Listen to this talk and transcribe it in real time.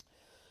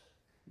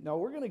Now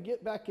we're going to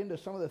get back into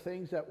some of the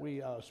things that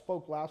we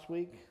spoke last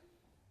week.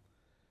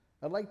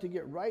 I'd like to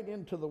get right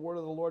into the word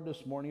of the Lord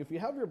this morning. If you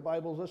have your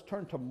Bibles, let's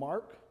turn to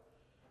Mark,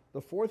 the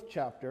 4th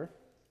chapter.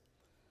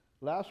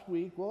 Last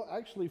week, well,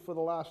 actually for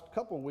the last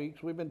couple of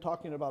weeks, we've been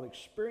talking about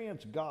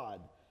experience God.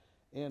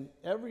 And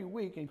every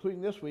week,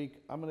 including this week,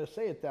 I'm going to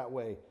say it that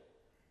way.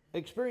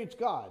 Experience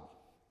God.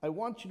 I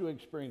want you to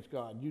experience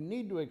God. You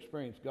need to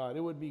experience God.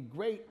 It would be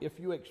great if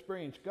you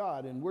experience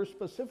God. And we're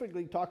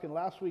specifically talking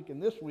last week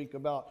and this week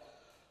about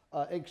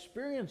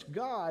experience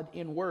God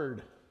in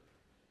word.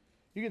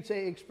 You could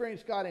say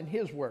experience God in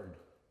His word.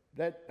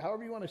 That,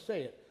 however you want to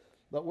say it.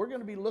 But we're going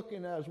to be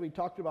looking, as we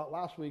talked about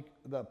last week,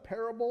 the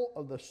parable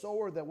of the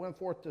sower that went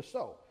forth to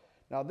sow.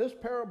 Now, this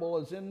parable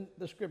is in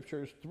the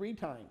scriptures 3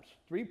 times,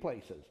 3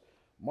 places.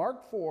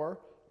 Mark 4,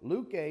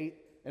 Luke 8,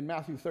 and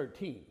Matthew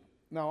 13.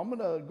 Now, I'm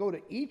going to go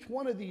to each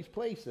one of these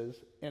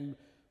places and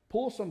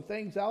pull some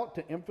things out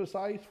to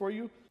emphasize for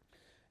you.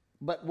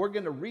 But we're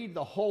going to read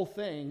the whole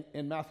thing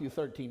in Matthew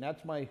 13.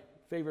 That's my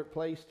favorite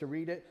place to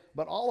read it.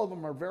 But all of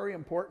them are very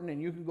important,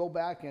 and you can go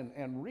back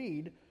and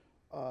read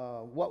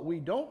what we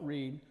don't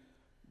read.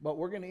 But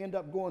we're going to end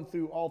up going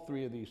through all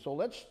 3 of these. So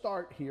let's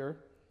start here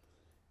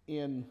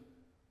in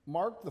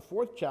Mark, the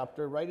 4th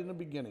chapter, right in the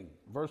beginning,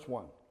 verse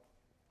 1.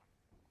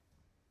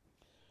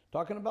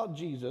 Talking about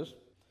Jesus.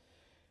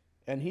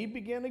 And he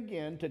began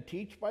again to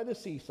teach by the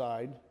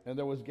seaside, and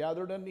there was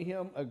gathered unto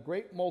him a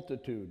great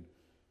multitude,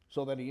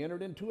 so that he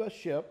entered into a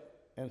ship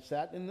and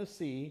sat in the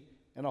sea,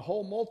 and a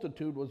whole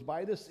multitude was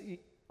by the sea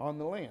on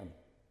the land.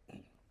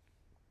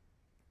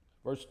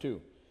 Verse 2.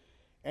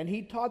 And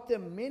he taught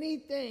them many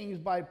things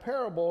by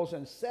parables,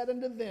 and said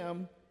unto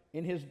them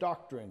in his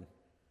doctrine,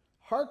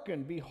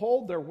 Hearken,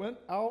 behold, there went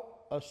out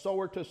a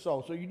sower to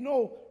sow. So you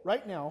know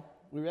right now,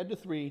 we read the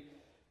 3,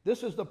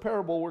 this is the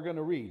parable we're going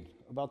to read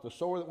about the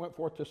sower that went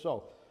forth to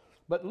sow.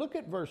 But look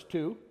at verse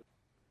 2.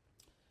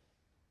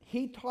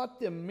 He taught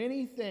them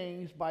many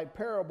things by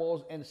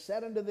parables, and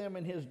said unto them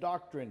in his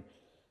doctrine.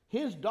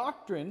 His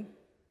doctrine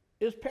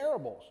is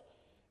parables.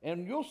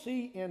 And you'll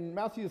see in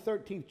Matthew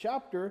 13th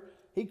chapter,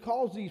 he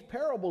calls these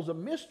parables a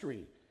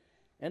mystery.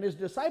 And his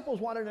disciples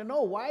wanted to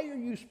know, why are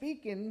you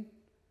speaking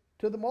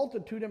to the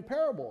multitude in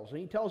parables? And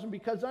he tells them,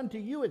 because unto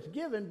you it's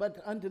given, but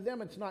unto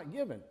them it's not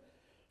given.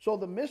 So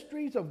the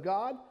mysteries of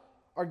God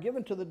are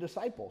given to the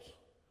disciples.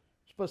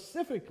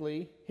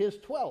 Specifically, his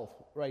 12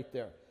 right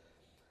there.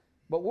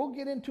 But we'll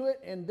get into it,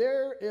 and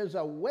there is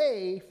a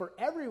way for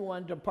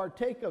everyone to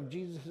partake of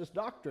Jesus'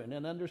 doctrine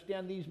and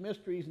understand these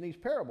mysteries and these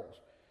parables.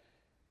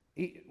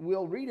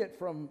 We'll read it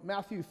from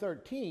Matthew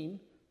 13,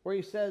 where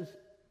he says,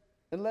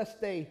 unless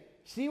they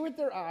see with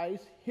their eyes,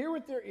 hear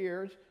with their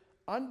ears,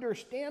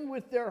 understand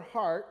with their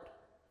heart,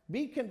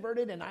 be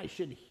converted, and I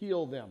should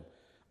heal them.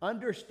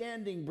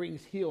 Understanding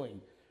brings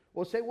healing.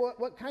 We'll say, well,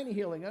 what kind of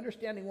healing?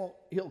 Understanding won't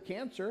heal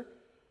cancer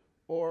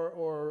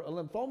or a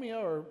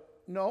lymphoma, or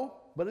no,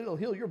 but it'll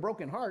heal your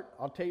broken heart.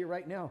 I'll tell you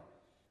right now.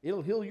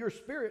 It'll heal your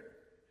spirit.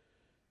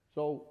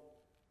 So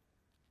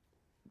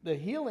the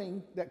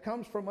healing that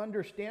comes from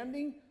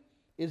understanding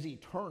is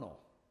eternal.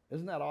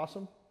 Isn't that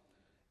awesome?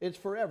 It's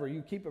forever.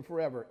 You keep it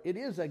forever. It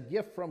is a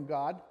gift from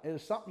God. It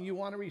is something you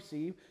want to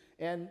receive.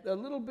 And a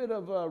little bit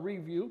of a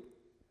review.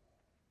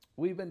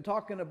 We've been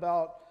talking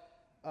about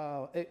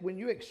when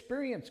you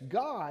experience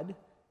God,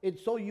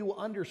 it's so you will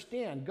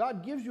understand.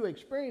 God gives you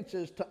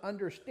experiences to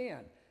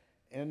understand.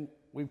 And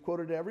we've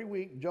quoted every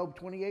week, Job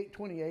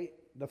 28:28,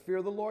 the fear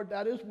of the Lord,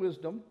 that is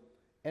wisdom,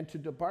 and to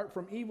depart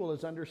from evil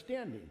is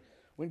understanding.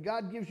 When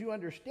God gives you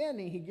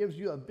understanding, he gives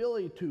you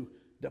ability to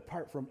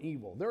depart from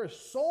evil. There is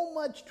so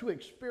much to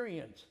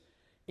experience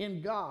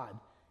in God,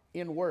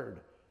 in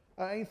word.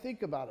 I mean,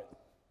 think about it.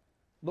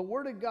 The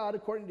word of God,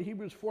 according to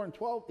Hebrews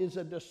 4:12, is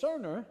a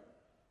discerner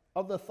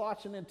of the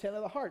thoughts and intent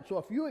of the heart. So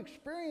if you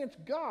experience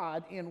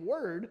God in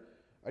word,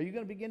 are you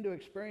going to begin to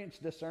experience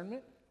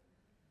discernment?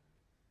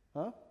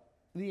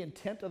 The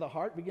intent of the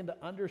heart, begin to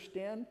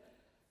understand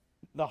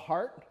the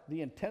heart,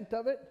 the intent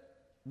of it,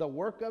 the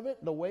work of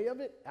it, the way of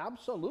it?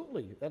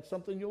 Absolutely. That's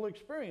something you'll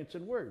experience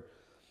in word.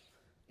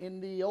 In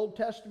the Old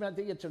Testament, I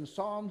think it's in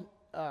Psalms,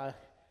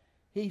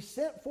 he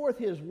sent forth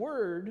his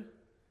word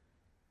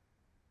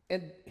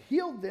and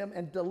healed them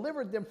and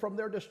delivered them from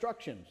their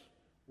destructions.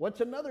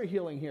 What's another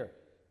healing here?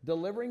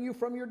 Delivering you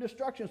from your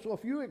destruction. So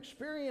if you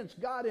experience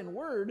God in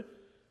word,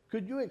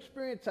 could you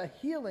experience a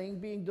healing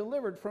being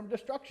delivered from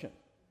destruction?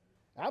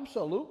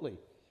 Absolutely.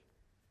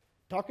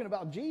 Talking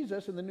about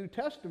Jesus in the New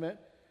Testament,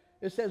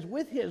 it says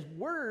with his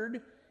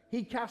word,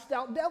 he cast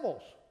out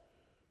devils.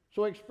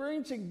 So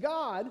experiencing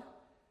God,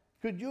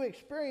 could you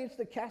experience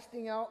the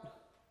casting out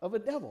of a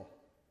devil?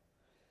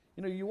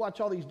 You know, you watch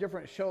all these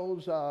different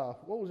shows.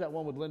 What was that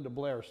one with Linda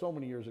Blair so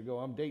many years ago?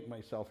 I'm dating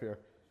myself here.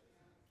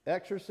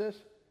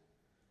 Exorcist,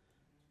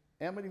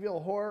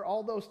 Amityville Horror,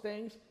 all those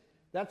things.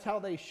 That's how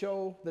they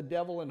show the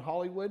devil in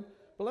Hollywood.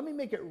 But let me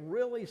make it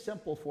really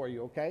simple for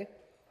you, okay?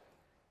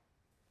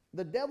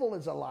 The devil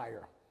is a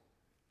liar.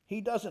 He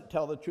doesn't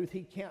tell the truth.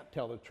 He can't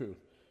tell the truth.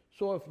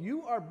 So if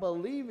you are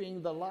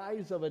believing the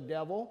lies of a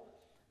devil,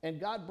 and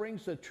God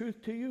brings the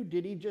truth to you,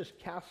 did he just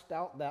cast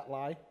out that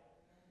lie?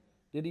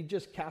 Did he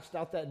just cast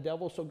out that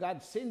devil? So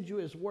God sends you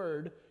his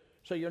word,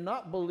 so you're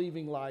not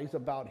believing lies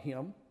about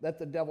him that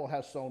the devil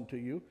has sown to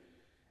you.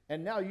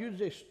 And now you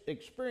just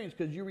experience,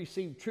 because you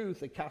received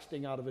truth, the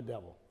casting out of a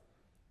devil.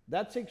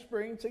 That's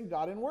experiencing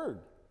God in word.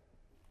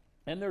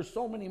 And there's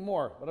so many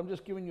more, but I'm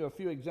just giving you a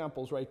few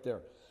examples right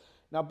there.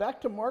 Now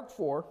back to Mark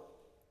 4.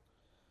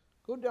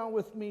 Go down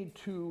with me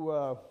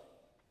to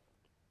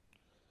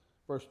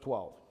verse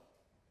 12.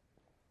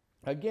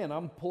 Again,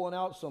 I'm pulling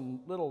out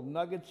some little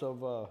nuggets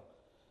of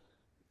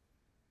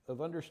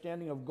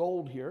understanding of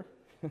gold here,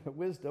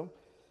 wisdom,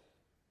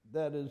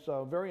 that is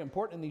very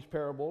important in these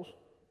parables.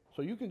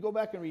 So you can go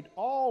back and read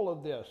all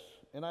of this,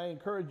 and I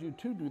encourage you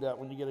to do that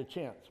when you get a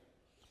chance.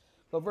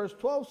 But verse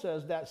 12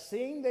 says, that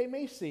seeing they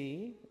may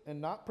see and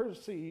not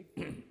perceive,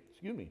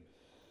 excuse me,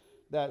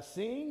 that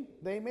seeing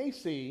they may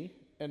see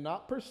and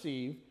not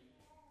perceive,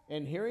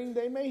 and hearing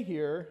they may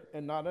hear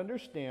and not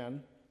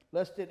understand,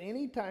 lest at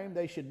any time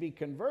they should be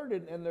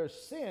converted and their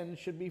sins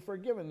should be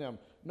forgiven them.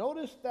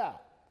 Notice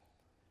that.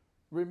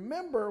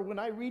 Remember when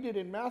I read it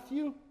in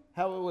Matthew,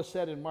 how it was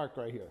said in Mark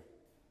right here.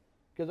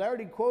 Because I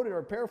already quoted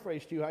or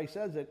paraphrased to you how he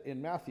says it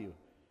in Matthew.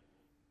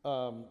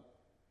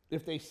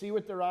 If they see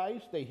with their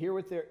eyes, they hear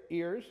with their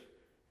ears,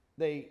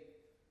 they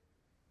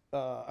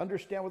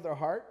understand with their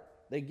heart,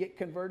 they get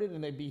converted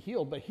and they be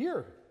healed. But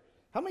here,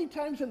 how many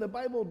times in the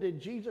Bible did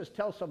Jesus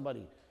tell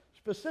somebody,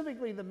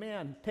 specifically the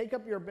man, take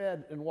up your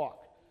bed and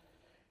walk?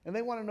 And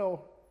they want to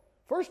know,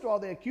 first of all,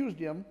 they accused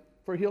him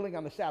for healing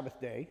on the Sabbath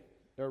day.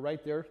 They're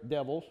right there,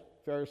 devils,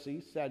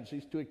 Pharisees,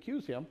 Sadducees, to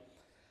accuse him.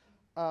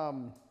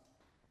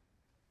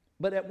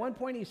 But at one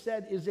point he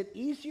said, is it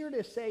easier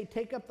to say,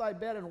 take up thy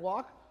bed and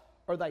walk,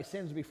 or thy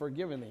sins be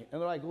forgiven thee?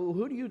 And they're like, well,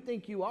 who do you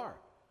think you are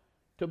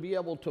to be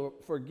able to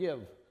forgive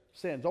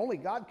sins? Only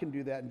God can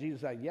do that. And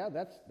Jesus said, yeah,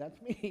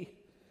 that's me.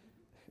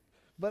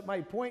 But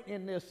my point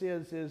in this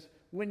is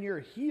when you're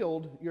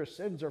healed, your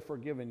sins are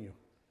forgiven you.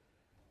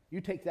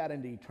 You take that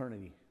into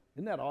eternity.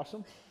 Isn't that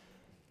awesome?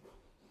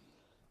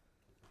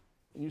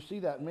 And you see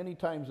that many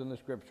times in the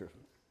scriptures.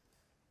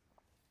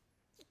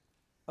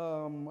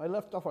 I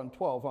left off on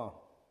 12, huh?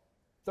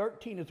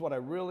 13 is what I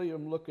really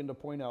am looking to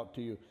point out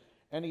to you.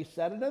 And he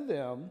said unto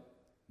them,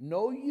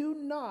 know you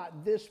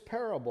not this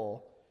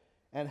parable,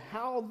 and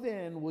how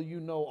then will you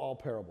know all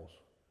parables?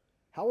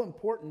 How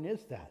important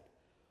is that?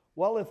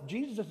 Well, if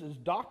Jesus'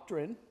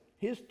 doctrine,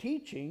 his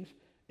teachings,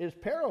 is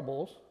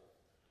parables,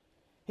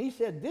 he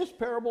said this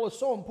parable is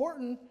so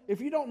important, if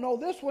you don't know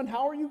this one,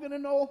 how are you going to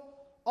know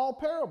all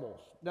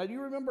parables? Now, do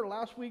you remember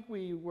last week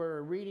we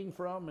were reading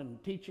from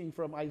and teaching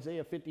from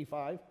Isaiah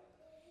 55,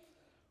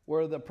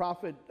 where the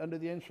prophet, under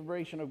the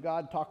inspiration of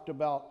God, talked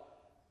about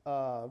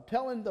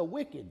telling the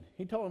wicked,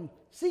 he told them,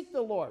 seek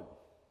the Lord,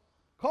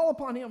 call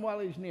upon him while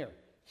he's near,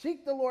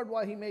 seek the Lord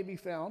while he may be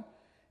found.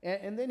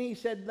 And then he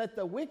said, let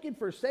the wicked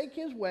forsake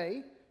his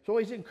way. So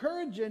he's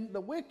encouraging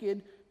the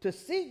wicked to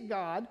seek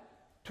God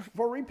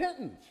for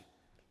repentance.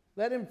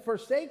 Let him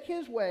forsake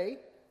his way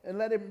and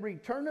let him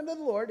return unto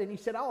the Lord. And he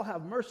said, I'll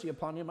have mercy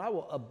upon him. I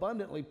will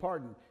abundantly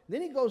pardon.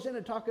 Then he goes in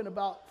and talking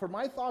about, for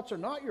my thoughts are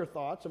not your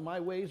thoughts, and my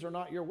ways are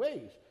not your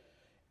ways.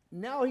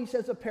 Now he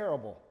says a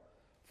parable.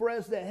 For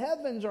as the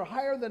heavens are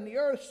higher than the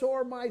earth, so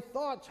are my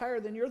thoughts higher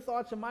than your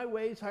thoughts, and my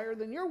ways higher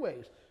than your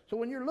ways. So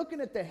when you're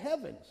looking at the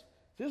heavens,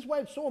 this is why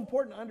it's so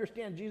important to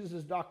understand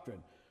Jesus'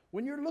 doctrine.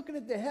 When you're looking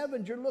at the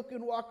heavens, you're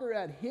looking, Walker,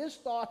 at his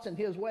thoughts and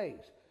his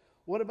ways.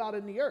 What about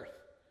in the earth?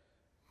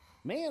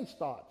 Man's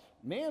thoughts,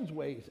 man's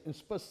ways. And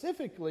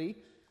specifically,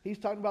 he's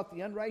talking about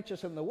the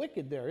unrighteous and the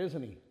wicked there,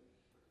 isn't he?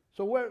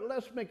 So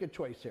let's make a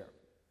choice here.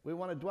 We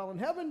want to dwell in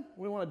heaven,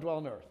 we want to dwell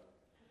on earth.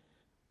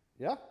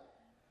 Yeah?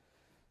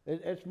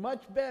 It's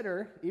much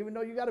better, even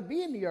though you got to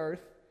be in the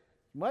earth,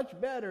 much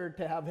better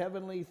to have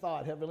heavenly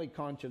thought, heavenly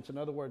conscience. In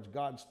other words,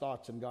 God's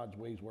thoughts and God's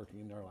ways working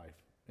in their life.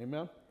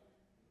 Amen?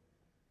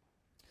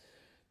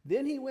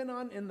 Then he went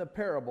on in the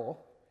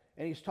parable,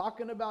 and he's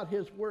talking about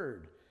his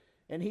word.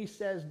 And he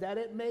says that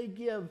it may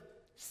give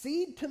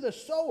seed to the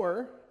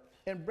sower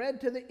and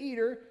bread to the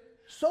eater,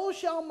 so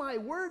shall my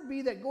word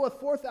be that goeth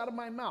forth out of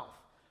my mouth.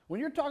 When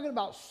you're talking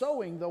about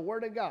sowing the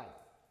word of God,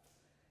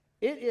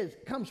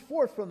 it comes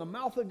forth from the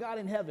mouth of God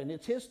in heaven.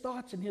 It's his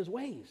thoughts and his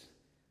ways.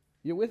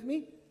 You with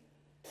me?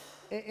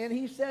 And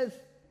he says,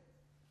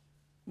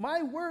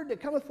 my word that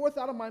cometh forth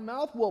out of my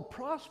mouth will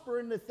prosper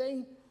in the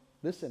thing.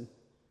 Listen,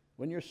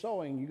 when you're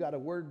sowing, you got a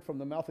word from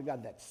the mouth of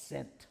God that's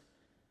sent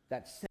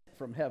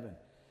from heaven.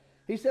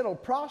 He said, it'll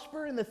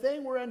prosper in the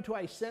thing whereunto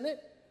I sent it.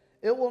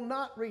 It will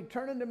not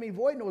return unto me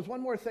void. And there was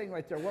one more thing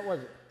right there. What was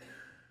it?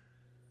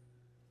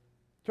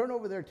 Turn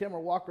over there, Tim or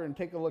Walker, and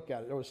take a look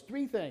at it. There was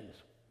 3 things.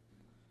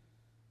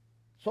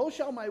 So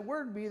shall my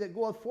word be that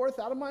goeth forth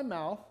out of my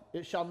mouth.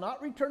 It shall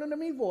not return unto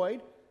me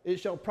void. It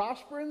shall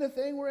prosper in the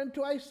thing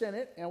whereunto I sent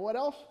it. And what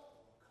else?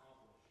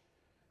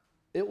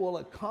 It will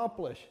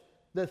accomplish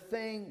the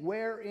thing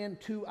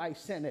whereinto I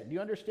sent it. Do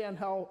you understand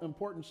how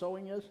important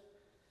sowing is?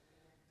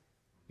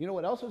 You know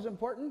what else is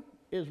important?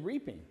 Is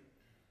reaping.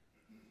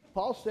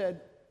 Paul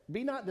said,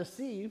 be not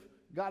deceived.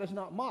 God is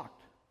not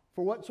mocked.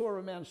 For whatsoever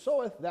a man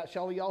soweth, that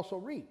shall he also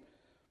reap.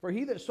 For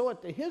he that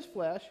soweth to his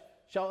flesh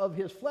shall of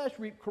his flesh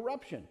reap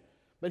corruption.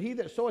 But he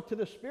that soweth to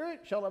the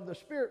Spirit shall of the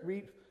Spirit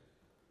reap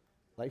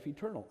life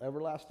eternal,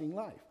 everlasting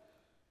life.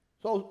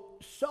 So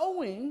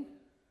sowing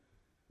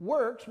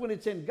works when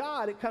it's in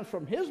God. It comes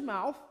from his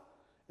mouth.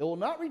 It will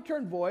not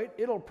return void.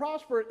 It'll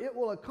prosper. It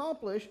will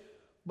accomplish.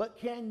 But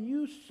can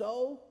you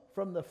sow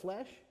from the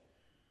flesh?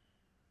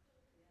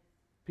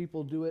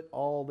 People do it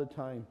all the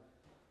time.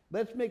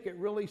 Let's make it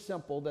really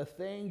simple. The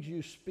things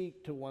you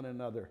speak to one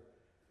another.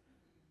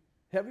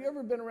 Have you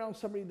ever been around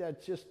somebody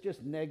that's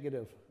just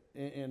negative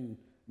and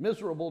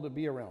miserable to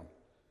be around?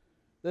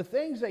 The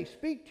things they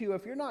speak to you,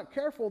 if you're not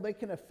careful, they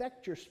can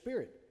affect your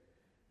spirit.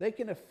 They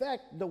can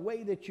affect the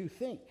way that you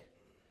think.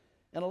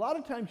 And a lot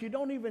of times you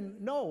don't even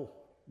know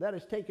that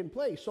has taken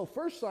place. So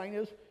first sign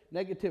is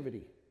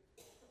negativity.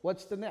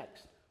 What's the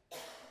next?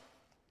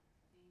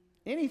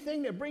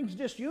 Anything that brings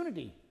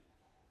disunity,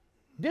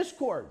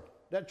 discord,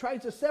 that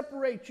tries to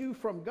separate you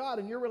from God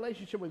and your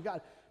relationship with God.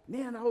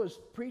 Man, I was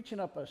preaching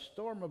up a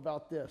storm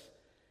about this.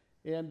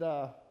 And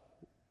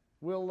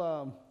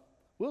we'll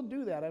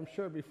do that, I'm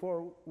sure,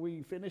 before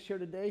we finish here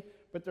today.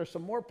 But there's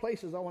some more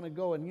places I want to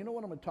go. And you know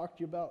what I'm going to talk to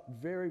you about?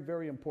 Very,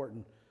 very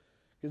important.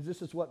 Because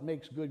this is what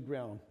makes good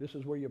ground. This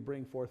is where you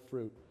bring forth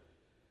fruit,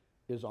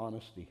 is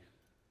honesty.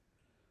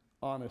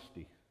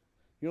 Honesty.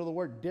 You know the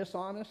word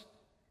dishonest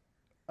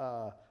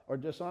or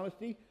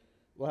dishonesty?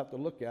 We'll have to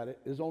look at it.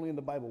 Is only in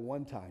the Bible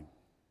one time.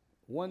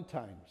 One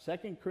time.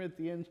 2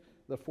 Corinthians,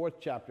 the 4th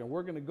chapter. And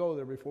we're going to go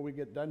there before we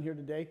get done here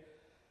today.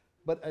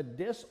 But a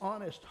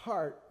dishonest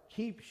heart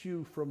keeps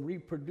you from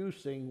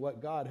reproducing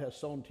what God has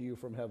sown to you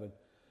from heaven.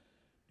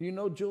 Do you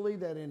know, Julie,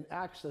 that in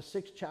Acts, the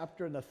 6th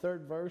chapter and the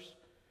 3rd verse,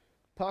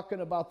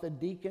 talking about the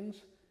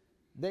deacons,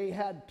 they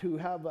had to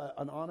have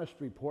an honest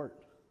report.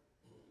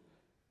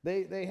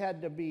 They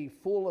had to be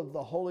full of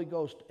the Holy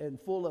Ghost and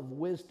full of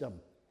wisdom.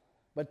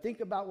 But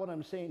think about what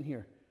I'm saying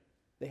here.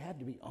 They had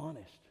to be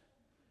honest.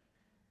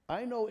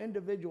 I know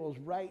individuals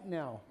right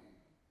now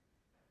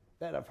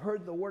that have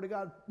heard the Word of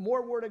God,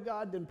 more Word of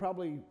God than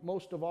probably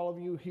most of all of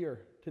you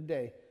here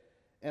today,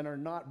 and are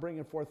not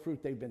bringing forth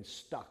fruit. They've been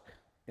stuck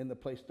in the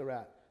place they're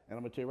at. And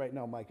I'm going to tell you right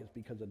now, Mike, it's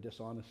because of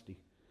dishonesty.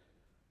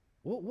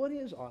 What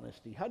is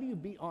honesty? How do you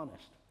be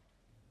honest?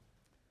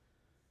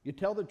 You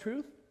tell the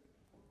truth?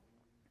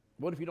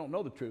 What if you don't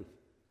know the truth?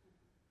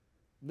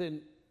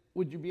 Then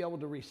would you be able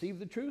to receive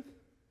the truth?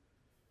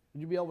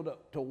 Would you be able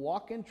to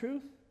walk in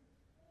truth?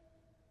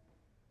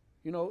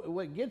 You know,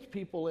 what gets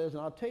people is,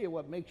 and I'll tell you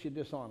what makes you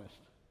dishonest.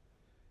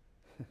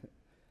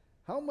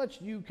 How much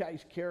do you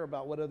guys care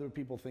about what other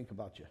people think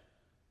about you?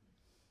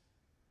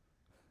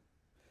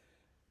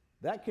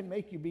 That can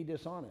make you be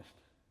dishonest.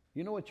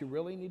 You know what you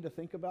really need to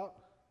think about?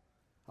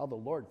 How the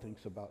Lord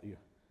thinks about you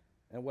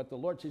and what the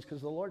Lord sees,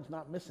 because the Lord's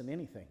not missing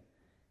anything.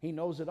 He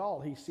knows it all.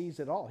 He sees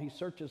it all. He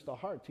searches the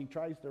hearts. He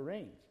tries the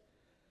reins.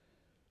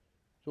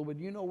 So would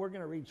you know we're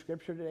going to read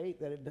scripture today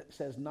that it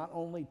says not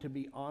only to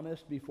be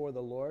honest before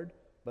the Lord,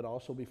 but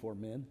also before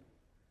men?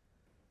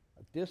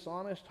 A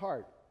dishonest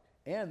heart.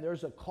 And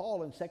there's a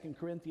call in 2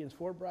 Corinthians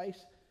 4,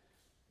 Bryce,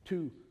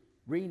 to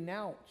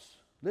renounce,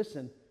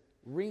 listen,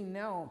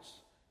 renounce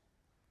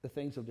the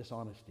things of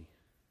dishonesty.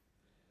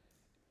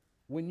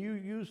 When you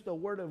use the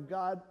word of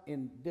God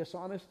in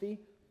dishonesty,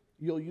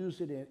 you'll use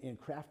it in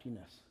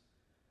craftiness.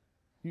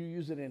 You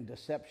use it in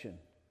deception.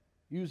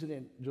 Use it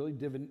in really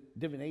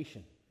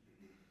divination.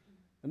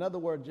 In other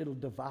words, it'll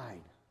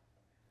divide.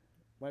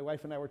 My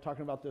wife and I were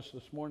talking about this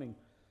morning,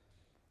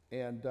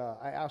 and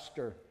I asked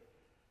her,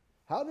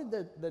 how did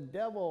the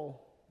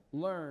devil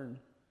learn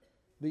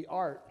the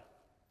art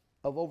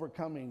of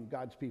overcoming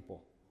God's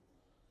people?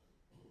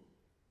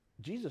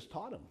 Jesus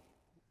taught him.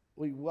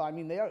 They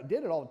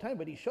did it all the time,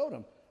 but he showed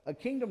them. A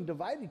kingdom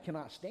divided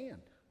cannot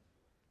stand.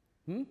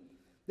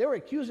 They were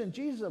accusing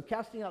Jesus of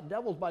casting out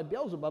devils by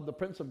Beelzebub, the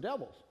prince of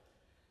devils.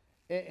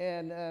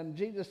 And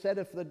Jesus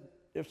said,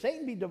 if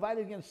Satan be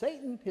divided against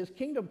Satan, his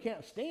kingdom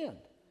can't stand.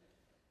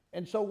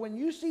 And so when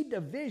you see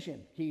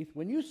division, Keith,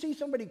 when you see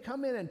somebody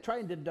come in and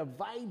trying to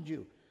divide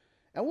you,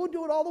 and we'll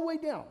do it all the way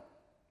down,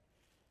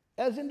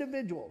 as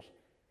individuals,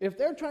 if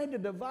they're trying to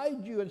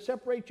divide you and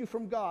separate you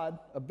from God,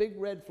 a big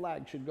red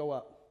flag should go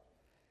up.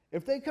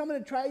 If they come in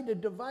and try to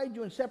divide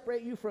you and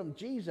separate you from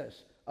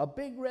Jesus, a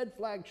big red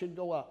flag should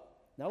go up.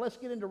 Now let's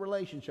get into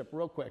relationship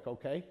real quick,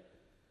 okay?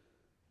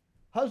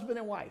 Husband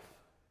and wife.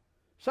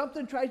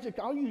 Something tries to,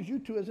 I'll use you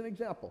two as an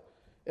example.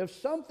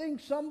 If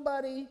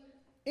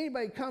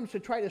anybody comes to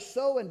try to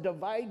sow and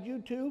divide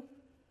you two,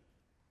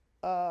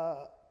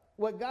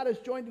 what God has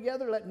joined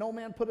together, let no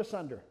man put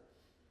asunder.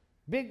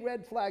 Big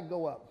red flag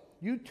go up.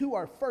 You two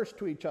are first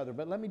to each other,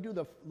 but let me do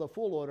the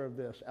full order of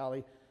this,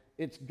 Allie.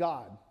 It's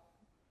God.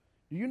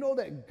 Do you know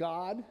that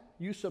God,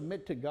 you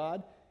submit to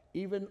God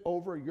even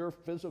over your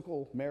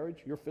physical marriage,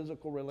 your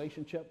physical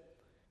relationship?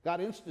 God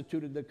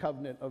instituted the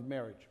covenant of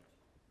marriage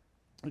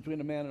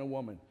between a man and a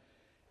woman.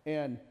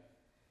 And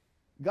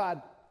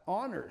God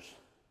honors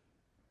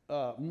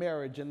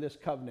marriage in this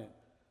covenant.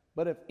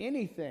 But if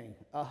anything,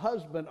 a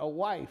husband, a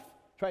wife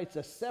tries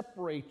to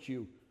separate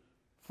you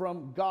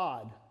from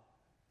God,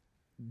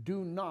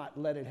 do not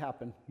let it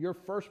happen. Your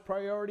first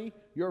priority,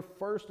 your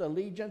first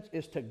allegiance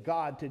is to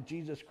God, to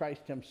Jesus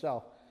Christ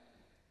himself.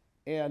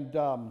 And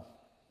now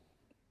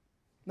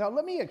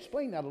let me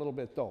explain that a little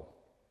bit, though.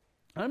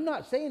 I'm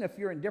not saying if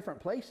you're in different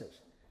places.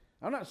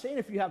 I'm not saying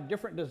if you have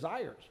different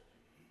desires.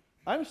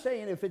 I'm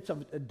saying if it's a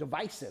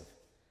divisive,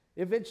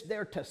 if it's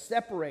there to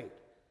separate.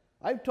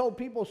 I've told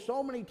people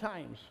so many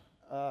times,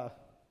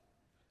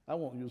 I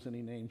won't use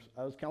any names.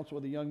 I was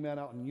counseling with a young man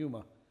out in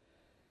Yuma.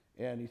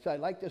 And he said, I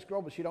like this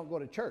girl, but she don't go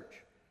to church.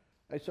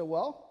 I said,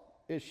 well,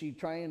 is she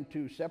trying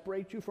to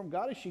separate you from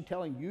God? Is she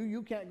telling you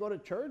you can't go to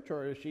church?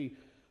 Or is she,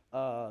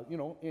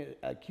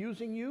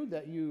 accusing you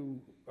that you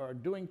are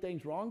doing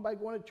things wrong by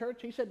going to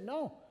church? He said,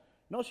 no.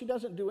 No, she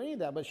doesn't do any of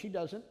that, but she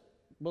doesn't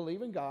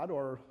believe in God,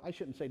 or I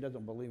shouldn't say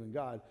doesn't believe in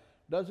God,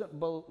 doesn't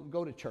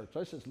go to church.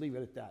 Let's just leave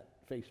it at that,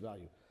 face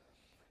value.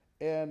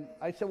 And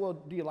I said, well,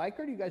 do you like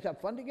her? Do you guys have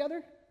fun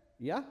together?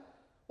 Yeah.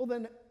 Well,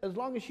 then, as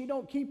long as she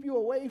don't keep you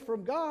away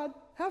from God,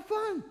 have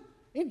fun.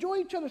 Enjoy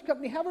each other's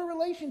company. Have a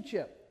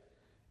relationship.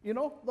 You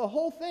know, the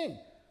whole thing.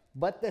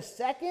 But the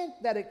second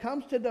that it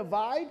comes to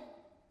divide,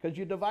 because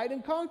you divide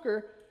and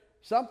conquer,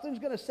 something's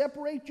going to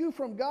separate you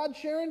from God,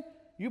 Sharon,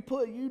 you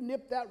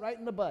nip that right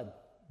in the bud.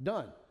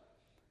 Done.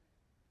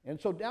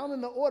 And so down in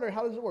the order,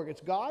 how does it work?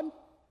 It's God,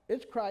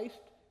 it's Christ,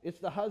 it's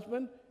the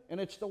husband, and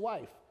it's the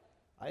wife.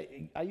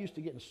 I used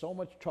to get in so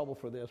much trouble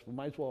for this, but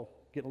might as well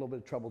get in a little bit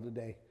of trouble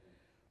today.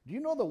 Do you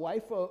know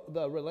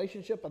the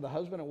relationship of the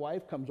husband and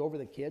wife comes over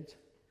the kids?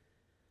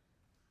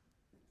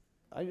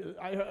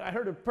 I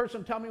heard a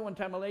person tell me one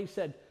time, a lady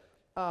said,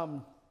 I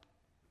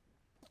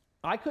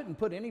couldn't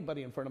put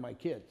anybody in front of my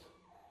kids.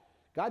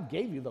 God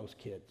gave you those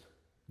kids.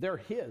 They're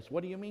his.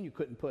 What do you mean you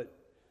couldn't put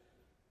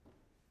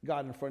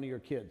God in front of your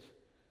kids?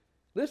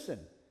 Listen,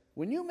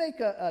 when you make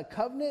a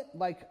covenant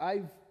like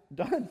I've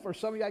done for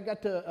some of you, I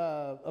got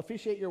to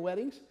officiate your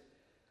weddings.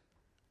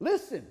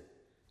 Listen,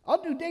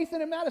 I'll do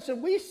Dathan and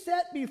Madison. We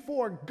sat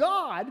before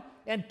God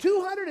and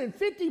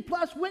 250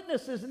 plus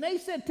witnesses, and they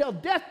said, till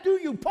death do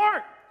you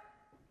part.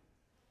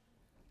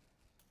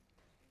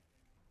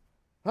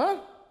 Huh?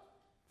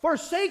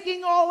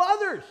 Forsaking all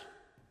others,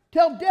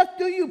 till death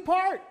do you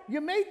part.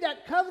 You made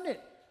that covenant.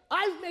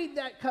 I've made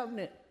that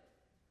covenant.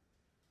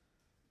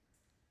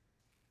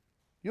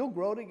 You'll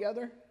grow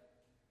together.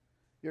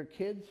 Your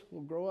kids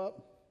will grow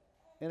up,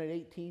 and at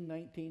 18,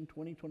 19,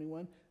 20,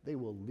 21, they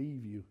will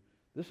leave you.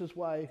 This is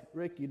why,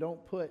 Rick, you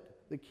don't put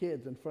the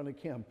kids in front of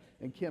Kim,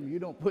 and Kim, you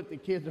don't put the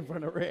kids in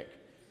front of Rick.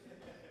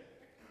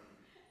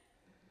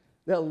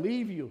 They'll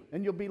leave you,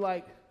 and you'll be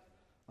like,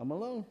 I'm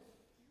alone.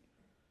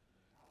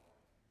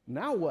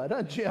 Now what,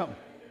 huh, Jim?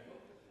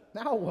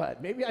 Now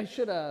what? Maybe I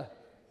should have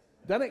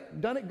done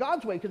it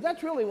God's way, because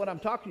that's really what I'm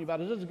talking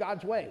about, is this is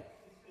God's way.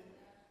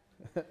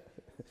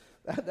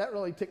 That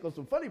really tickled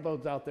some funny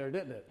bones out there,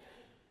 didn't it?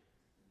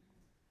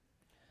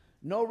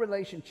 No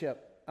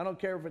relationship. I don't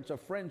care if it's a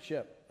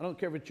friendship. I don't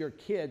care if it's your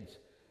kids.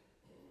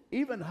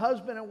 Even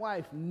husband and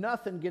wife,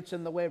 nothing gets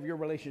in the way of your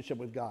relationship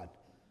with God.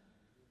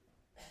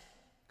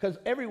 Because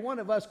every one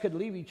of us could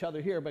leave each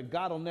other here, but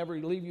God will never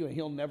leave you and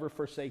he'll never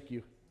forsake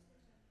you.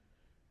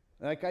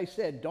 Like I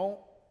said, don't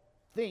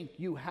think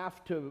you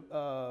have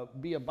to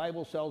be a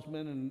Bible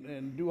salesman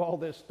and do all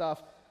this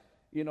stuff,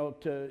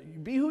 to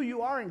be who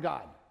you are in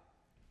God.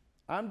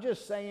 I'm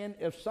just saying,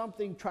 if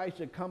something tries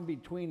to come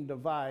between,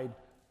 divide,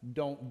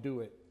 don't do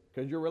it.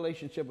 Because your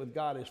relationship with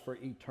God is for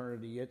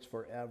eternity. It's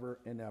forever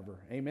and ever.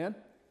 Amen?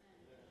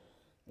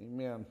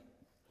 Amen.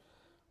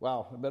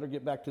 Wow, I better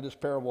get back to this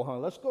parable, huh?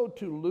 Let's go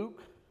to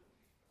Luke,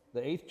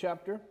 the 8th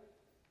chapter.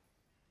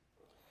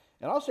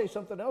 And I'll say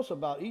something else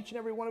about each and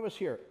every one of us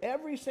here.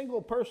 Every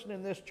single person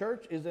in this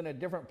church is in a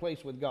different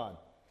place with God.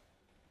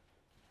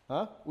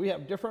 Huh? We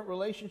have different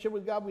relationship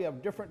with God. We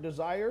have different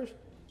desires.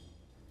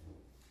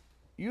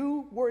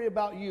 You worry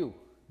about you.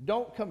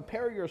 Don't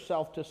compare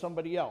yourself to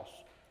somebody else.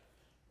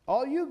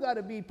 All you got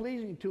to be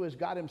pleasing to is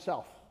God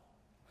himself.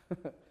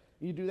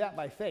 You do that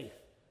by faith.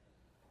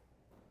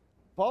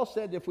 Paul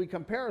said if we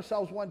compare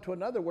ourselves one to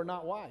another, we're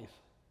not wise.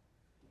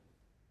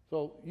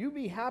 So you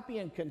be happy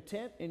and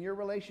content in your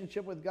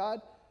relationship with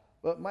God.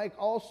 But Mike,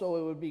 also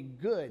it would be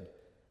good.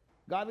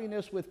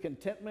 Godliness with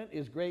contentment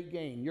is great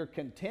gain. You're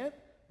content,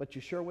 but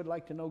you sure would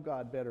like to know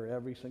God better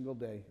every single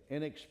day.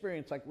 And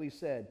experience, like we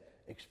said,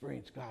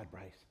 experience God,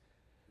 Bryce.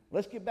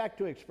 Let's get back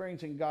to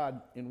experiencing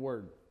God in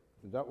Word.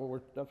 That's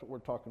what we're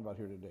talking about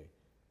here today.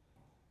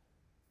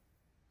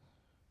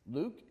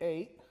 Luke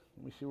 8.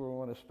 Let me see where we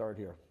want to start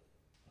here.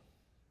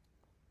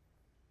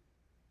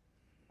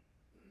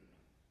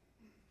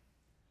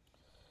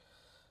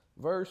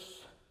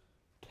 Verse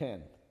 10.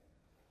 I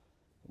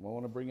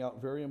want to bring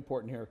out very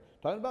important here.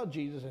 Talking about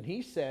Jesus, and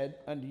he said,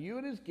 unto you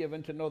it is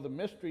given to know the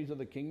mysteries of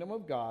the kingdom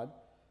of God,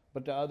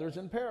 but to others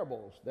in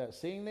parables, that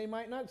seeing they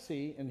might not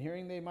see, and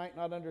hearing they might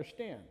not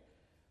understand.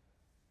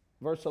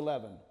 Verse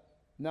 11.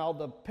 Now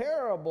the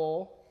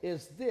parable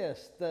is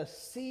this: the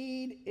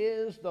seed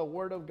is the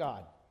word of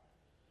God.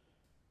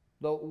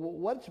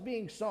 What's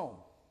being sown?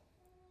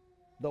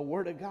 The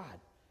word of God.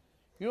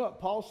 You know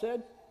what Paul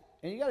said?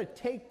 And you got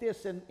to take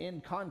this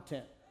in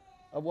content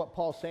of what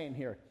Paul's saying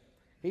here.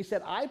 He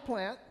said, I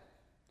plant,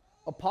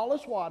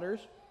 Apollos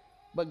waters,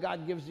 but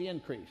God gives the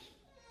increase.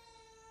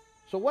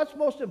 So what's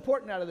most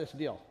important out of this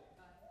deal?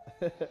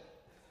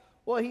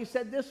 Well, he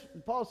said this,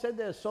 Paul said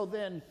this, so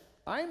then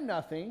I'm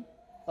nothing,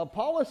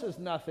 Apollos is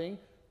nothing,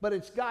 but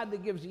it's God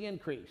that gives the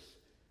increase.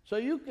 So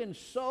you can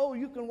sow,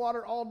 you can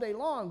water all day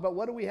long, but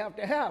what do we have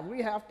to have?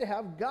 We have to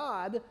have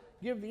God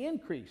give the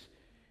increase.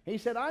 He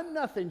said, I'm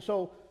nothing,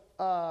 so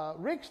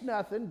Rick's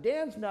nothing,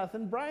 Dan's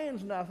nothing,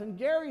 Brian's nothing,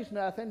 Gary's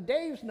nothing,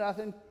 Dave's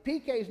nothing,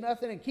 PK's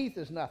nothing, and Keith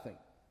is nothing.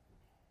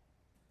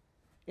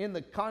 In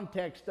the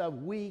context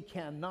of we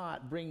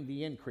cannot bring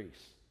the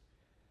increase.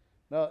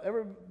 Now,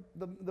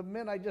 the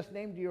men I just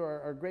named you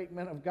are great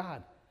men of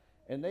God,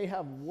 and they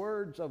have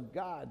words of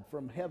God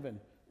from heaven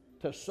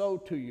to sow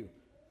to you.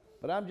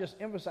 But I'm just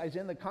emphasizing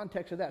in the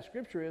context of that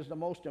scripture is the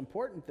most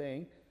important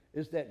thing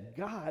is that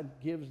God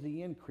gives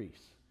the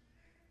increase.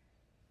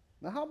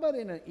 Now, how about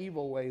in an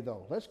evil way,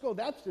 though? Let's go,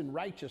 that's in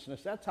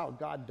righteousness. That's how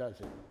God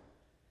does it.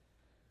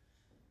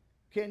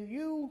 Can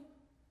you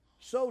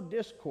sow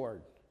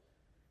discord?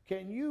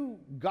 Can you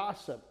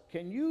gossip?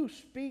 Can you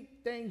speak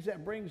things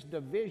that brings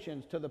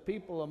divisions to the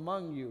people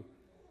among you?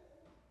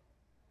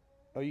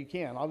 Oh, you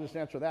can. I'll just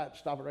answer that.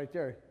 Stop it right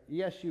there.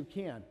 Yes, you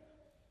can.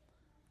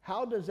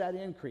 How does that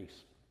increase?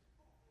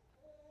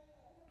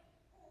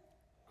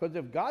 Because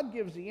if God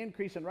gives the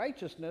increase in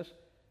righteousness,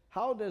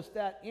 how does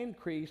that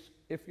increase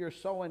if you're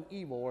sowing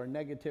evil or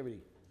negativity?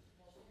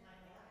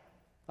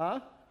 Huh?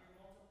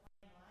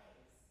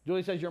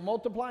 Julie says you're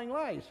multiplying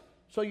lies.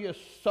 So you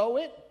sow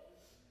it,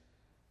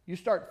 you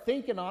start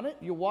thinking on it,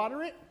 you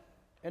water it,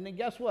 and then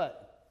guess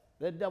what?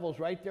 The devil's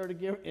right there to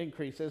give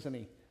increase, isn't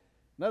he?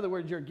 In other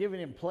words, you're giving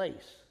him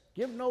place.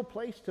 Give no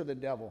place to the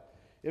devil.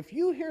 If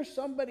you hear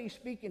somebody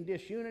speaking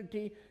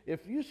disunity,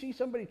 if you see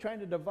somebody trying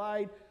to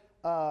divide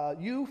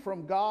you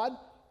from God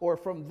or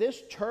from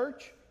this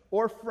church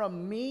or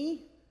from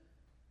me,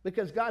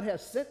 because God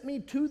has sent me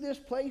to this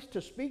place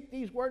to speak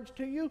these words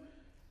to you,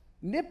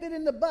 nip it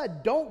in the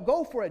bud. Don't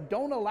go for it.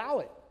 Don't allow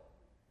it.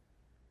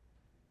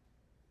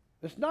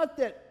 It's not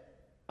that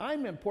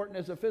I'm important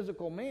as a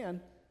physical man.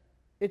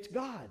 It's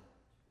God.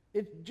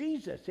 It's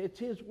Jesus. It's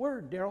His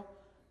Word, Daryl.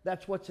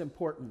 That's what's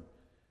important.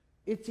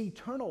 It's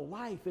eternal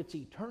life. It's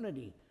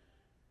eternity.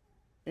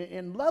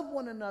 And love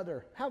one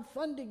another. Have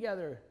fun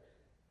together.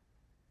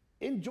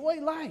 Enjoy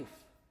life.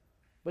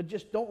 But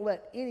just don't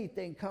let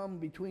anything come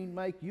between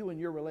Mike, you and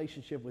your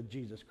relationship with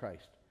Jesus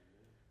Christ.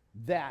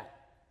 That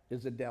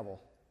is the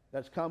devil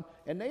that's come.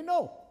 And they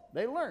know.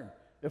 They learn.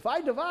 If I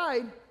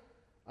divide,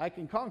 I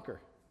can conquer.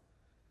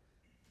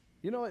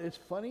 You know what? It's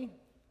funny.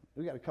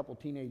 We got a couple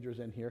teenagers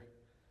in here.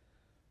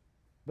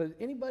 But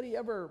anybody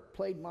ever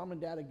played mom and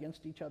dad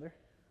against each other?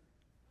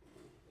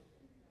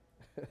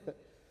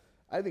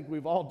 I think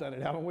we've all done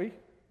it, haven't we?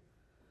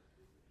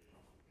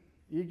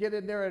 You get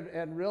in there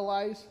and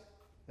realize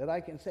that I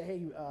can say,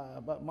 hey,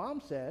 but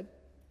mom said,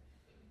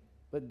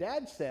 but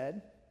dad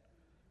said,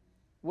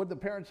 what do the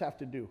parents have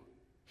to do?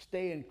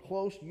 Stay in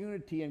close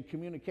unity and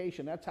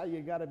communication. That's how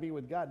you got to be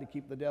with God to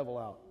keep the devil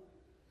out.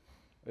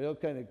 They'll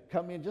kind of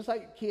come in just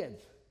like kids.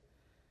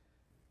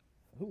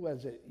 Who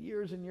was it?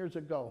 Years and years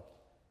ago,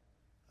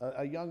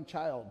 a young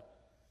child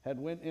had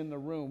went in the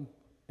room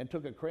and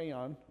took a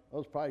crayon, that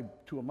was probably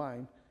two of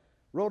mine,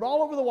 wrote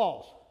all over the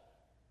walls.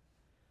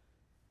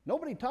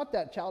 Nobody taught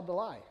that child to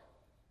lie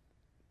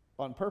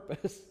on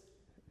purpose.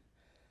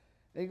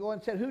 They go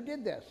and said, who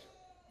did this?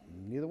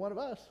 Neither one of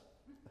us.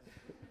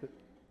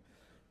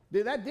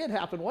 That did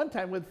happen one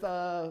time with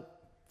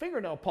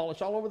fingernail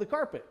polish all over the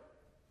carpet.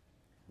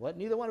 What?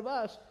 Neither one of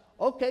us.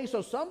 Okay,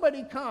 so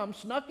somebody come,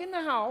 snuck in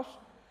the house,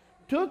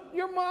 took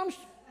your mom's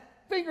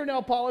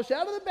fingernail polish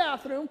out of the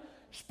bathroom,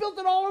 spilled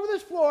it all over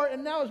this floor,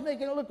 and now is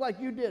making it look like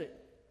you did it.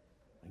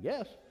 I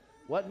guess.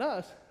 Wasn't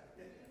us.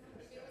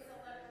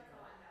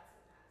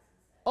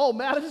 Oh,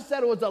 Madison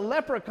said it was a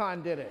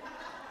leprechaun did it.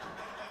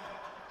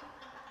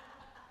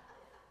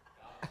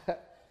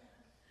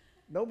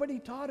 Nobody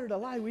taught her to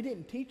lie. We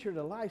didn't teach her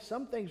to lie.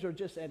 Some things are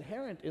just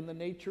inherent in the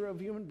nature of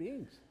human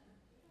beings.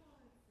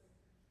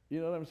 You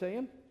know what I'm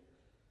saying?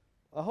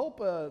 I hope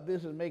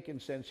this is making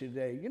sense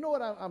today. You know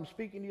what I'm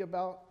speaking to you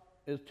about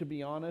is to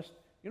be honest.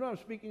 You know what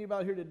I'm speaking to you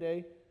about here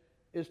today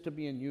is to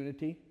be in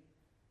unity,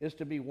 is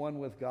to be one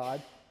with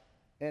God,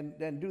 and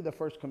then do the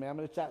first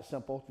commandment. It's that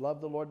simple.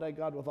 Love the Lord thy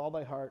God with all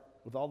thy heart,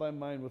 with all thy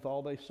mind, with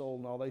all thy soul,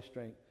 and all thy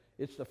strength.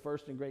 It's the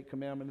first and great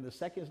commandment. And the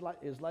second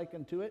is like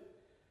unto it,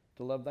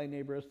 to love thy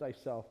neighbor as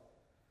thyself.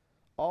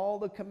 All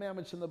the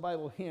commandments in the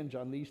Bible hinge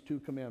on these two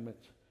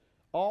commandments.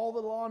 All the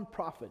law and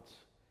prophets,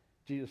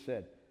 Jesus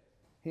said,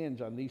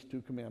 hinge on these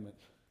two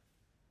commandments.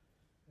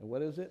 And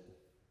what is it?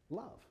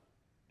 Love.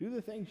 Do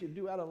the things you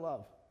do out of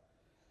love.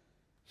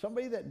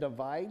 Somebody that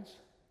divides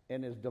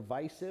and is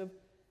divisive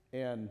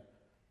and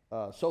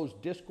sows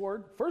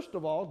discord, first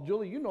of all,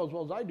 Julie, you know as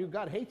well as I do,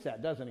 God hates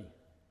that, doesn't he?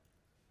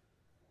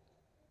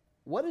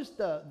 What is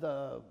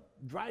the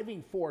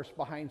driving force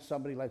behind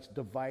somebody that's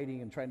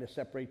dividing and trying to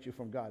separate you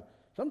from God?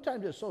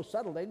 Sometimes it's so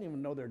subtle they didn't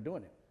even know they're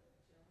doing it.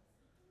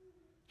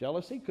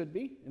 Jealousy could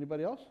be.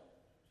 Anybody else?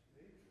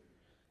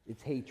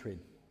 It's hatred.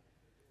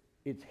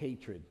 It's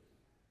hatred.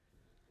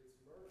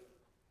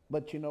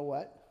 But you know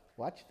what?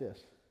 Watch this.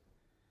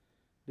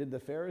 Did the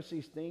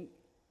Pharisees think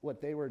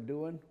what they were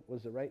doing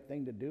was the right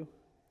thing to do?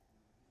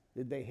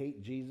 Did they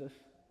hate Jesus?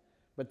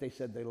 But they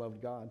said they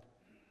loved God.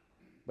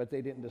 But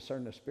they didn't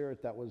discern the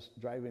spirit that was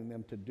driving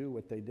them to do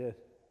what they did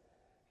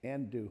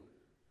and do.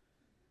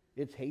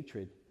 It's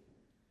hatred.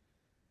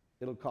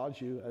 It'll cause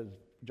you, as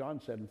John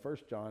said in 1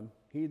 John,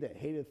 he that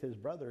hateth his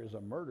brother is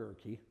a murderer.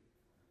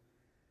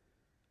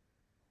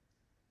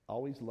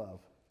 Always love.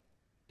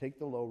 Take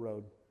the low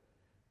road.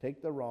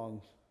 Take the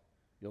wrongs.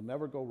 You'll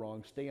never go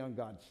wrong. Stay on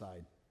God's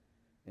side.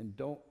 And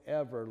don't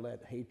ever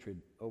let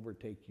hatred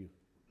overtake you.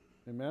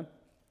 Amen?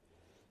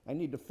 I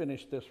need to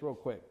finish this real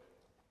quick.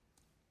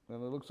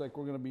 And it looks like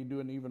we're going to be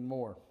doing even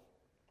more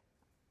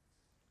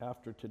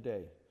after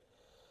today.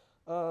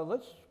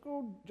 Let's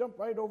go jump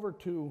right over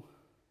to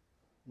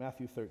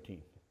Matthew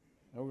 13.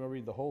 And we're going to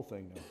read the whole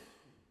thing now.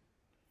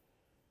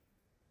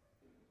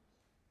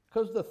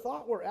 Because the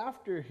thought we're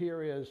after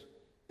here is,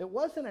 it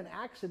wasn't an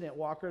accident,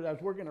 Walker, as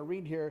we're going to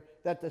read here,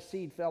 that the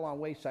seed fell on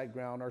wayside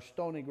ground or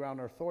stony ground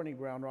or thorny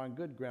ground or on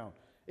good ground.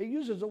 It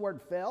uses the word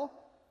fell,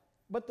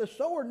 but the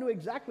sower knew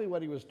exactly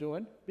what he was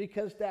doing,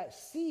 because that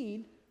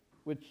seed,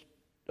 which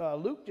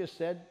Luke just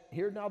said,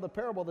 here now the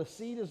parable, the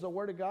seed is the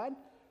word of God.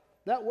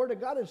 That word of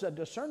God is a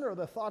discerner of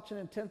the thoughts and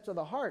intents of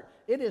the heart.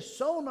 It is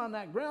sown on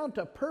that ground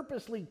to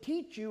purposely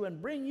teach you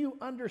and bring you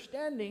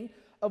understanding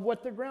of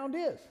what the ground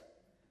is.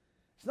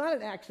 It's not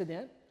an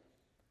accident,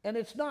 and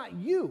it's not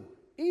you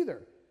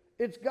either.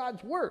 It's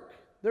God's work.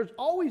 There's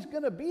always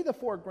going to be the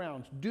four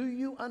grounds. Do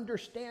you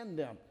understand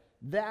them?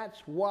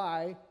 That's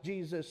why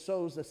Jesus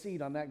sows the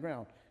seed on that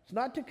ground. It's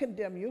not to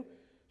condemn you.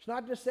 It's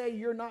not to say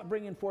you're not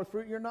bringing forth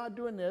fruit, you're not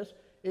doing this.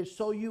 It's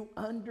so you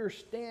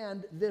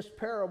understand this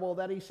parable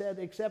that he said,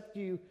 except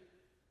you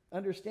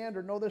understand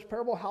or know this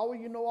parable, how will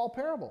you know all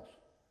parables?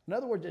 In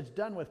other words, it's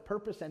done with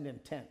purpose and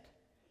intent.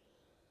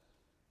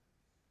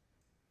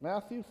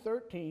 Matthew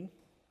 13.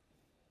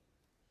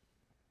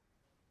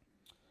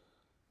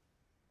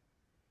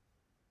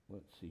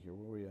 Let's see here,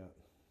 where are we at?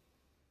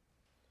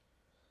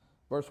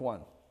 Verse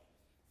 1.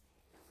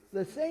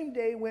 The same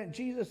day went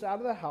Jesus out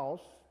of the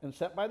house and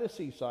sat by the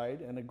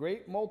seaside, and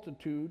great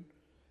multitudes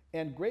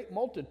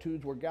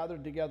were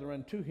gathered together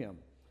unto him,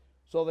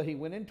 so that he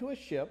went into a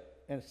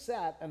ship and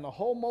sat, and the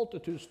whole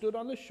multitude stood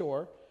on the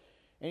shore,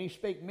 and he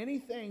spake many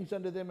things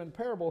unto them in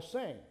parables,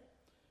 saying,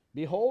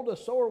 Behold, a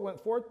sower went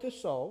forth to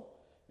sow,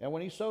 and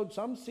when he sowed,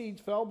 some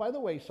seeds fell by the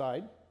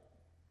wayside,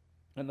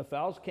 and the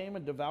fowls came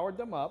and devoured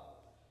them up.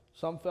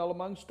 Some fell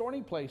among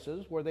stony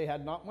places, where they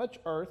had not much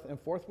earth, and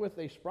forthwith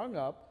they sprung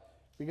up,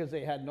 because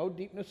they had no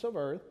deepness of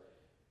earth.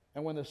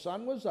 And when the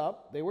sun was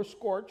up, they were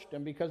scorched,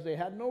 and because they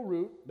had no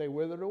root, they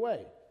withered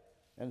away.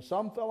 And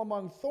some fell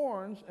among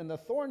thorns, and the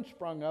thorns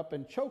sprung up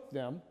and choked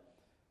them.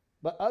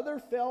 But other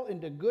fell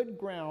into good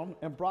ground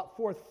and brought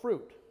forth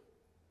fruit.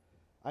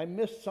 I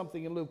missed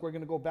something in Luke. We're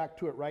going to go back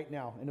to it right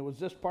now. And it was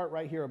this part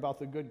right here about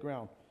the good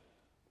ground.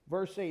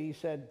 Verse 8, he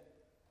said,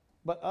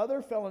 But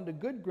other fell into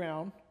good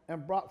ground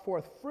and brought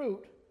forth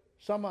fruit,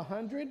 some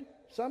 100,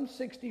 some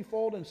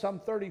 60-fold, and some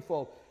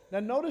 30-fold.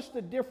 Now notice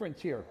the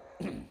difference here.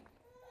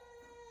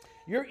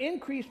 Your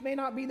increase may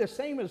not be the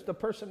same as the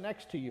person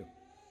next to you.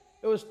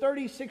 It was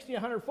 30, 60,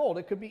 100-fold.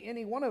 It could be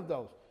any one of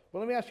those. But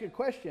let me ask you a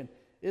question.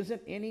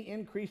 Isn't any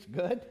increase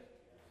good?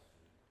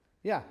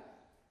 Yeah.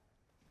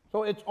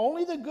 So it's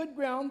only the good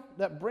ground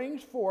that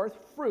brings forth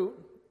fruit.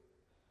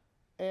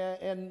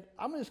 And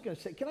I'm just going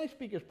to say, can I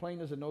speak as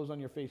plain as the nose on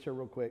your face here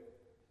real quick?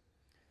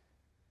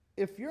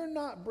 If you're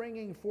not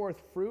bringing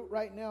forth fruit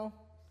right now,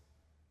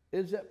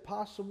 is it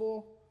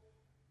possible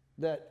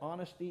that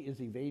honesty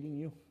is evading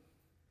you?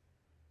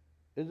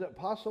 Is it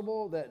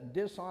possible that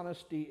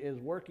dishonesty is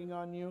working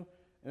on you?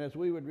 And as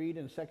we would read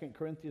in 2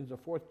 Corinthians, the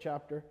 4th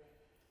chapter,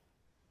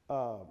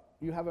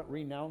 you haven't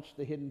renounced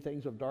the hidden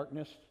things of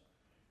darkness.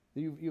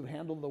 You've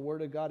handled the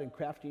word of God in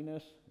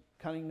craftiness,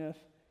 cunningness,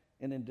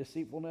 and in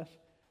deceitfulness.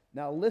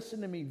 Now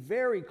listen to me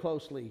very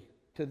closely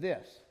to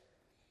this.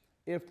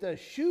 If the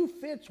shoe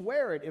fits,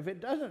 wear it. If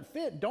it doesn't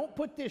fit, don't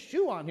put this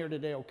shoe on here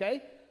today,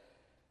 okay?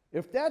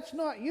 If that's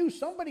not you,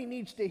 somebody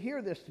needs to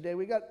hear this today.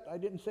 I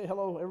didn't say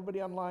hello,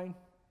 everybody online.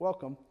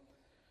 Welcome.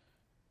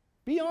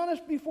 Be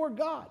honest before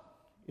God.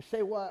 You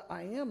say, well,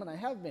 I am and I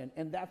have been,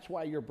 and that's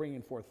why you're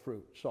bringing forth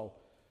fruit. So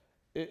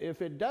if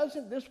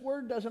this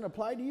word doesn't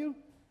apply to you,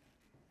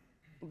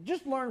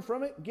 just learn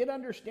from it, get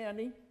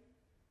understanding.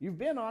 You've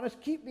been honest,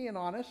 keep being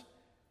honest.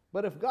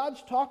 But if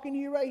God's talking to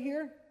you right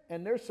here,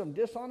 and there's some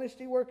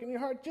dishonesty working in your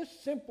heart,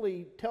 just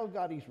simply tell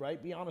God he's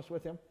right. Be honest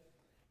with him.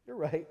 You're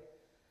right.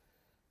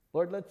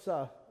 Lord, let's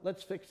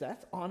fix that.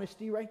 That's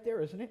honesty right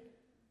there, isn't it?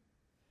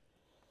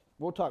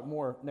 We'll talk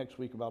more next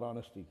week about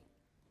honesty.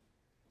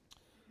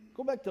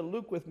 Go back to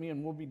Luke with me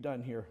and we'll be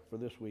done here for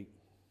this week.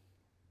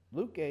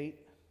 Luke 8.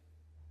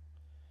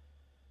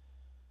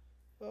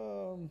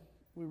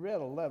 We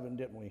read 11,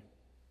 didn't we?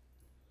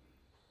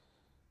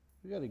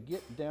 We got to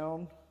get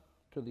down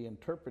to the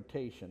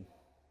interpretation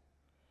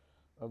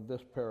of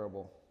this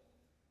parable.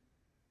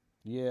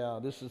 Yeah,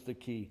 this is the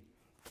key.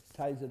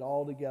 Ties it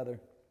all together.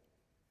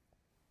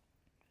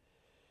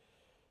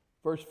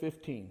 Verse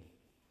 15.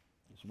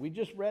 So we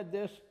just read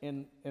this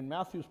in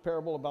Matthew's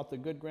parable about the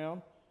good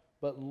ground,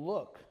 but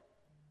look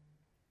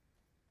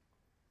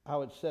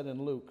how it's said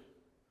in Luke.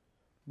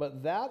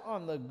 But that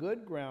on the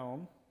good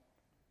ground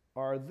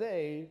are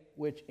they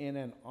which in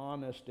an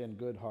honest and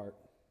good heart.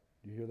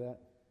 Do you hear that?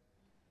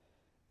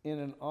 In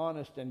an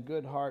honest and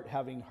good heart,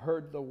 having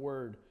heard the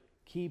word,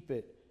 keep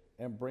it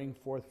and bring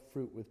forth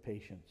fruit with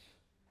patience.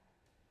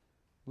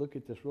 Look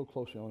at this real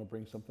closely. I want to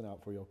bring something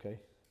out for you, okay?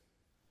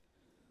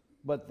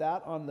 But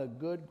that on the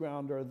good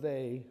ground are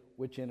they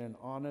which in an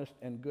honest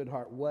and good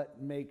heart.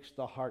 What makes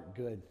the heart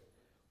good?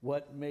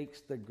 What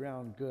makes the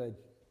ground good?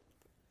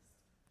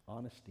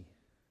 Honesty.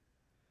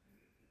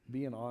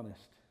 Being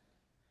honest.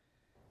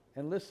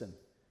 And listen,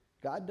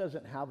 God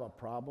doesn't have a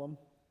problem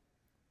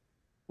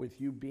with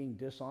you being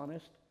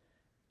dishonest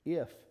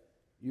if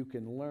you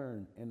can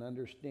learn and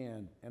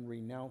understand and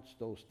renounce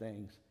those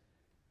things.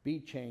 Be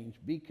changed,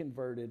 be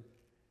converted,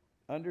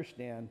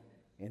 understand,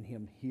 and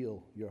Him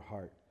heal your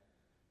heart.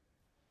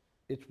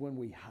 It's when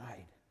we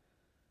hide.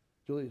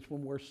 Julie, it's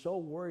when we're so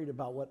worried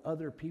about what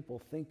other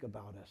people think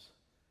about us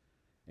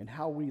and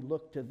how we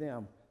look to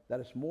them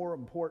that it's more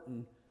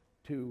important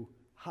to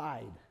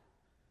hide.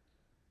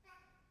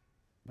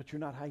 But you're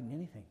not hiding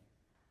anything.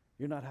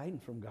 You're not hiding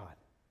from God.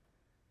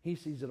 He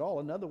sees it all.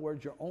 In other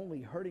words, you're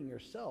only hurting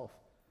yourself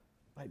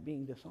by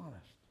being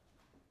dishonest.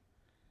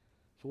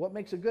 So what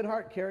makes a good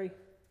heart, Carrie?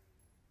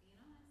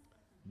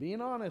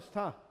 Being honest,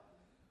 huh?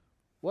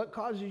 What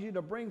causes you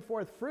to bring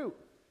forth fruit?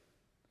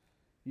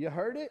 You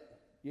heard it,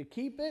 you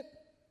keep it,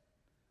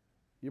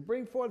 you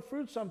bring forth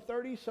fruit, some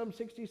 30, some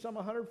 60, some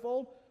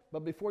 100-fold.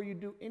 But before you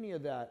do any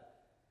of that,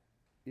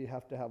 you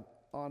have to have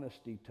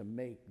honesty to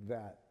make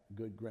that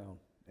good ground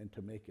and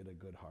to make it a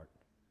good heart.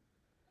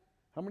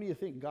 How many of you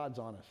think God's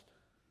honest?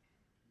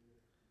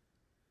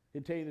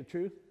 He'll tell you the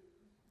truth?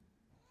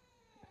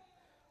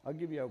 I'll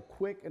give you a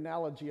quick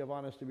analogy of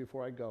honesty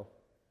before I go.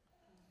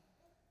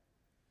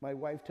 My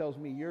wife tells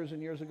me years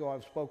and years ago,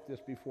 I've spoke this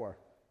before.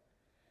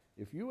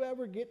 If you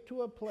ever get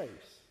to a place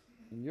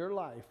in your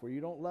life where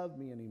you don't love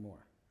me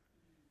anymore,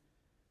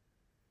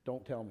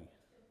 don't tell me.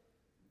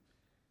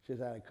 She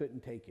says, I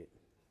couldn't take it.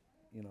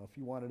 You know, if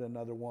you wanted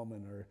another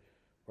woman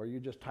or you're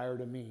just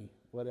tired of me,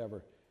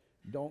 whatever.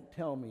 Don't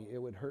tell me. It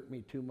would hurt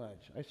me too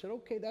much. I said,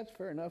 okay, that's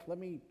fair enough. Let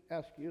me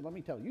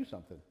tell you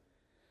something.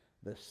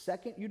 The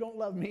second you don't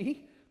love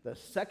me, the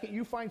second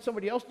you find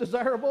somebody else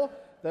desirable,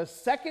 the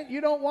second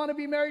you don't want to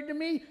be married to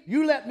me,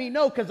 you let me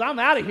know because I'm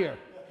out of here.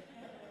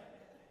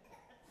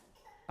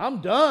 I'm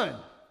done.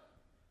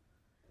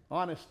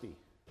 Honesty.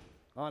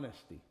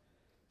 Honesty.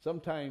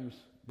 Sometimes,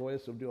 boy,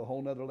 this will do a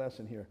whole nother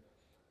lesson here.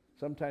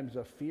 Sometimes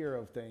the fear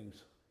of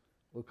things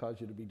will cause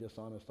you to be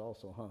dishonest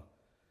also, huh?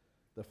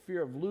 The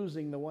fear of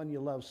losing the one you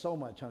love so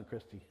much, huh,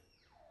 Christy?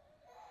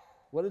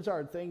 What does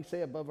our thing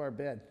say above our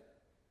bed?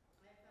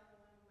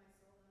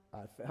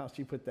 I found,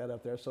 she put that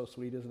up there. So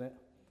sweet, isn't it?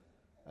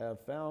 I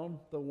have found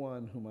the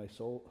one whom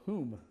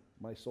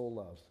my soul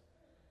loves.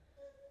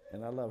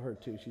 And I love her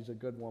too. She's a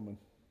good woman.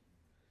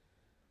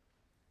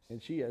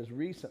 And she has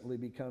recently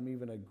become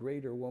even a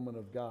greater woman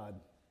of God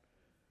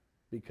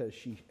because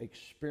she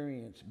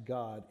experienced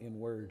God in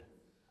word.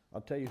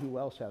 I'll tell you who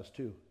else has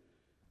too.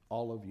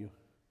 All of you.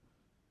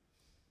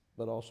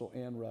 But also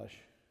Ann Rush,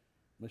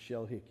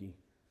 Michelle Hickey,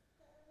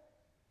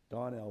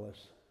 Dawn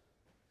Ellis,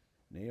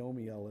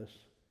 Naomi Ellis.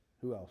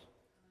 Who else?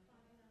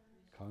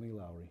 Connie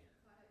Lowry.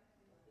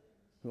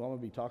 Who I'm going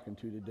to be talking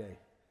to today.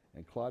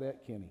 And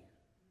Claudette Kinney.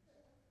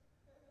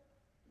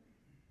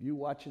 You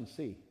watch and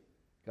see.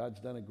 God's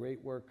done a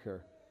great work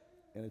here.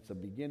 And it's a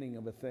beginning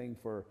of a thing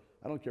for,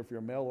 I don't care if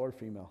you're male or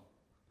female.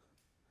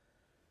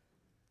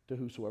 To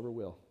whosoever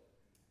will.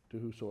 To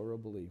whosoever will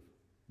believe.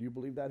 Do you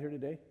believe that here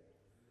today?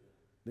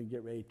 Then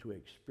get ready to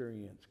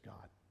experience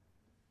God.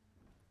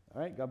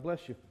 All right, God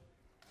bless you.